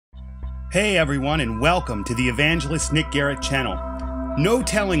Hey everyone, and welcome to the Evangelist Nick Garrett channel. No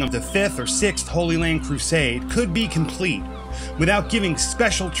telling of the 5th or 6th Holy Land Crusade could be complete without giving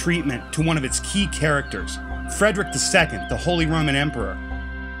special treatment to one of its key characters, Frederick II, the Holy Roman Emperor.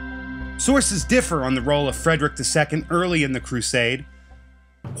 Sources differ on the role of Frederick II early in the Crusade.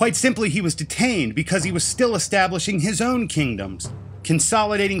 Quite simply, he was detained because he was still establishing his own kingdoms,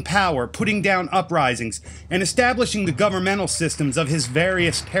 consolidating power, putting down uprisings, and establishing the governmental systems of his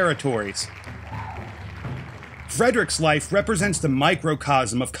various territories. Frederick's life represents the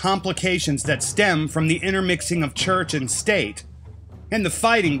microcosm of complications that stem from the intermixing of church and state, and the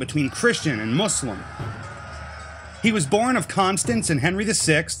fighting between Christian and Muslim. He was born of Constance and Henry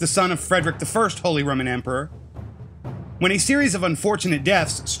VI, the son of Frederick I, Holy Roman Emperor. When a series of unfortunate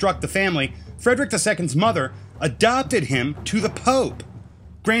deaths struck the family, Frederick II's mother adopted him to the Pope,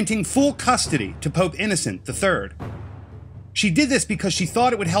 granting full custody to Pope Innocent III. She did this because she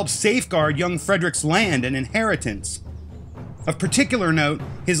thought it would help safeguard young Frederick's land and inheritance. Of particular note,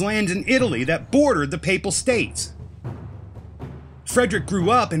 his lands in Italy that bordered the Papal States. Frederick grew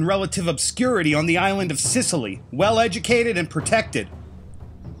up in relative obscurity on the island of Sicily, well-educated and protected.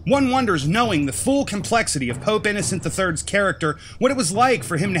 One wonders, knowing the full complexity of Pope Innocent III's character, what it was like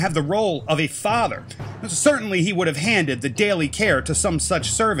for him to have the role of a father. Certainly he would have handed the daily care to some such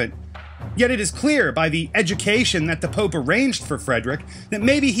servant. Yet it is clear by the education that the Pope arranged for Frederick that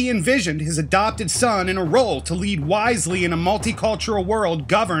maybe he envisioned his adopted son in a role to lead wisely in a multicultural world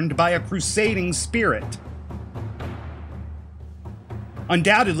governed by a crusading spirit.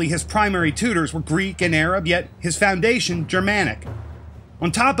 Undoubtedly his primary tutors were Greek and Arab, yet his foundation Germanic.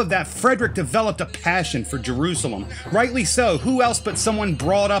 On top of that, Frederick developed a passion for Jerusalem. Rightly so. Who else but someone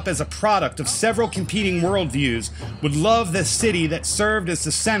brought up as a product of several competing worldviews would love the city that served as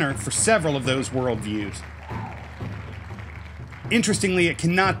the center for several of those worldviews? Interestingly, it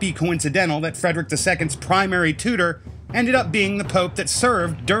cannot be coincidental that Frederick II's primary tutor ended up being the Pope that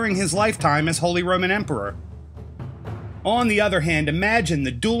served during his lifetime as Holy Roman Emperor. On the other hand, imagine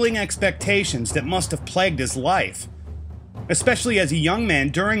the dueling expectations that must have plagued his life, especially as a young man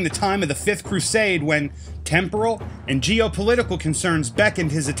during the time of the Fifth Crusade when temporal and geopolitical concerns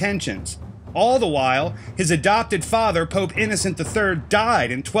beckoned his attentions. All the while, his adopted father, Pope Innocent III,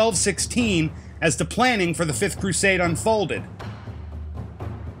 died in 1216 as the planning for the Fifth Crusade unfolded.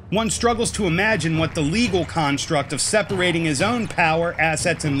 One struggles to imagine what the legal construct of separating his own power,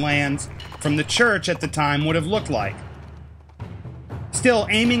 assets, and lands from the Church at the time would have looked like. Still,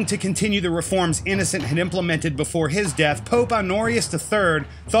 aiming to continue the reforms Innocent had implemented before his death, Pope Honorius III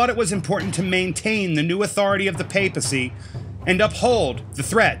thought it was important to maintain the new authority of the papacy and uphold the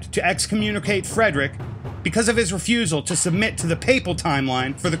threat to excommunicate Frederick because of his refusal to submit to the papal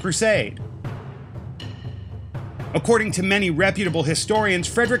timeline for the crusade. According to many reputable historians,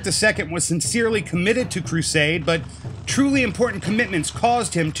 Frederick II was sincerely committed to crusade, but truly important commitments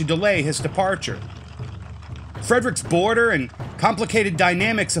caused him to delay his departure. Frederick's border and complicated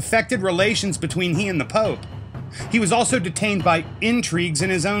dynamics affected relations between he and the Pope. He was also detained by intrigues in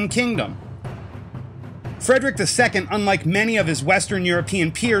his own kingdom. Frederick II, unlike many of his Western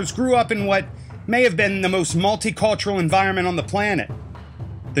European peers, grew up in what may have been the most multicultural environment on the planet.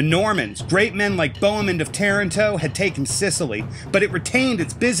 The Normans, great men like Bohemond of Taranto, had taken Sicily, but it retained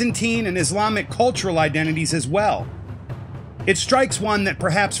its Byzantine and Islamic cultural identities as well. It strikes one that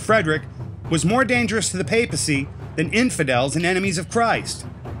perhaps Frederick was more dangerous to the papacy than infidels and enemies of Christ.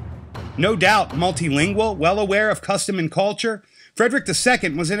 No doubt multilingual, well aware of custom and culture, Frederick II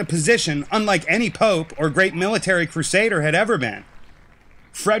was in a position unlike any pope or great military crusader had ever been.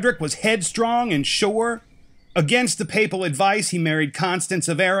 Frederick was headstrong and sure. Against the papal advice, he married Constance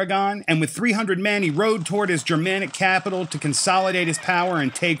of Aragon, and with 300 men he rode toward his Germanic capital to consolidate his power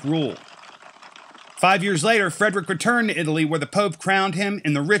and take rule. 5 years later, Frederick returned to Italy, where the Pope crowned him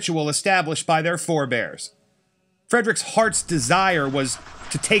in the ritual established by their forebears. Frederick's heart's desire was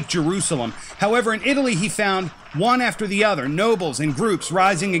to take Jerusalem. However, in Italy he found, one after the other, nobles and groups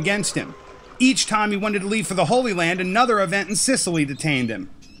rising against him. Each time he wanted to leave for the Holy Land, another event in Sicily detained him.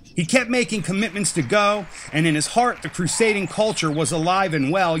 He kept making commitments to go, and in his heart the crusading culture was alive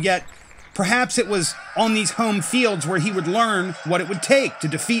and well, yet perhaps it was on these home fields where he would learn what it would take to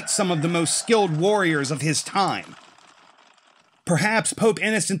defeat some of the most skilled warriors of his time. Perhaps Pope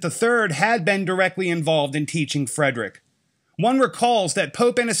Innocent III had been directly involved in teaching Frederick. One recalls that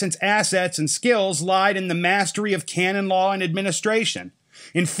Pope Innocent's assets and skills lied in the mastery of canon law and administration.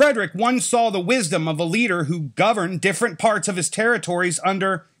 In Frederick, one saw the wisdom of a leader who governed different parts of his territories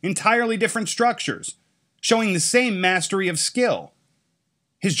under entirely different structures, showing the same mastery of skill.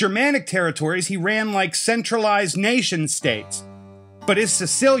 His Germanic territories he ran like centralized nation-states, But his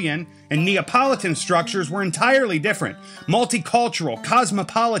Sicilian and Neapolitan structures were entirely different, multicultural,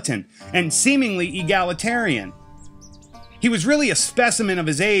 cosmopolitan, and seemingly egalitarian. He was really a specimen of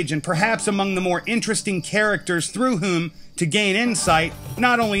his age and perhaps among the more interesting characters through whom to gain insight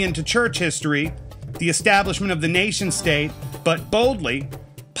not only into church history, the establishment of the nation-state, but boldly,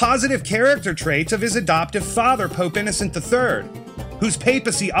 positive character traits of his adoptive father, Pope Innocent III, whose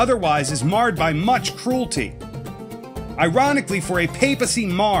papacy otherwise is marred by much cruelty. Ironically, for a papacy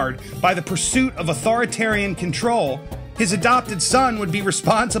marred by the pursuit of authoritarian control, his adopted son would be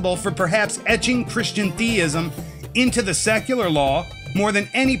responsible for perhaps etching Christian theism into the secular law more than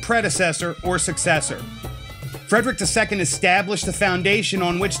any predecessor or successor. Frederick II established the foundation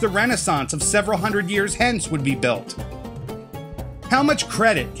on which the Renaissance of several hundred years hence would be built. How much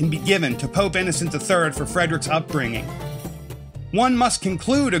credit can be given to Pope Innocent III for Frederick's upbringing? One must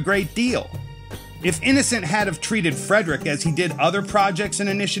conclude a great deal. If Innocent had have treated Frederick as he did other projects and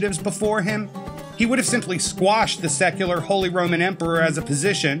initiatives before him, he would have simply squashed the secular Holy Roman Emperor as a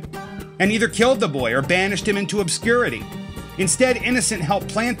position and either killed the boy or banished him into obscurity. Instead, Innocent helped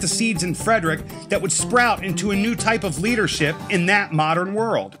plant the seeds in Frederick that would sprout into a new type of leadership in that modern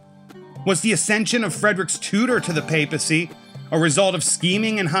world. Was the ascension of Frederick's tutor to the papacy a result of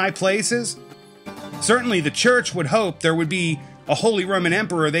scheming in high places? Certainly the Church would hope there would be a Holy Roman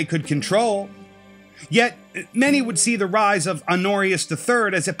Emperor they could control. Yet, many would see the rise of Honorius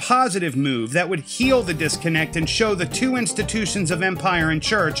III as a positive move that would heal the disconnect and show the two institutions of empire and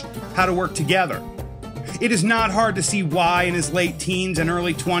church how to work together. It is not hard to see why, in his late teens and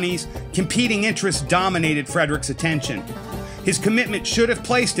early 20s, competing interests dominated Frederick's attention. His commitment should have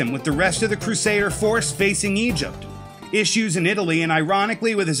placed him with the rest of the Crusader force facing Egypt. Issues in Italy, and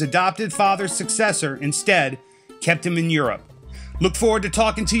ironically with his adopted father's successor, instead kept him in Europe. Look forward to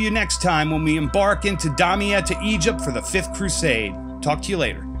talking to you next time when we embark into Damietta, Egypt for the Fifth Crusade. Talk to you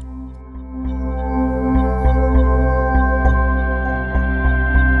later.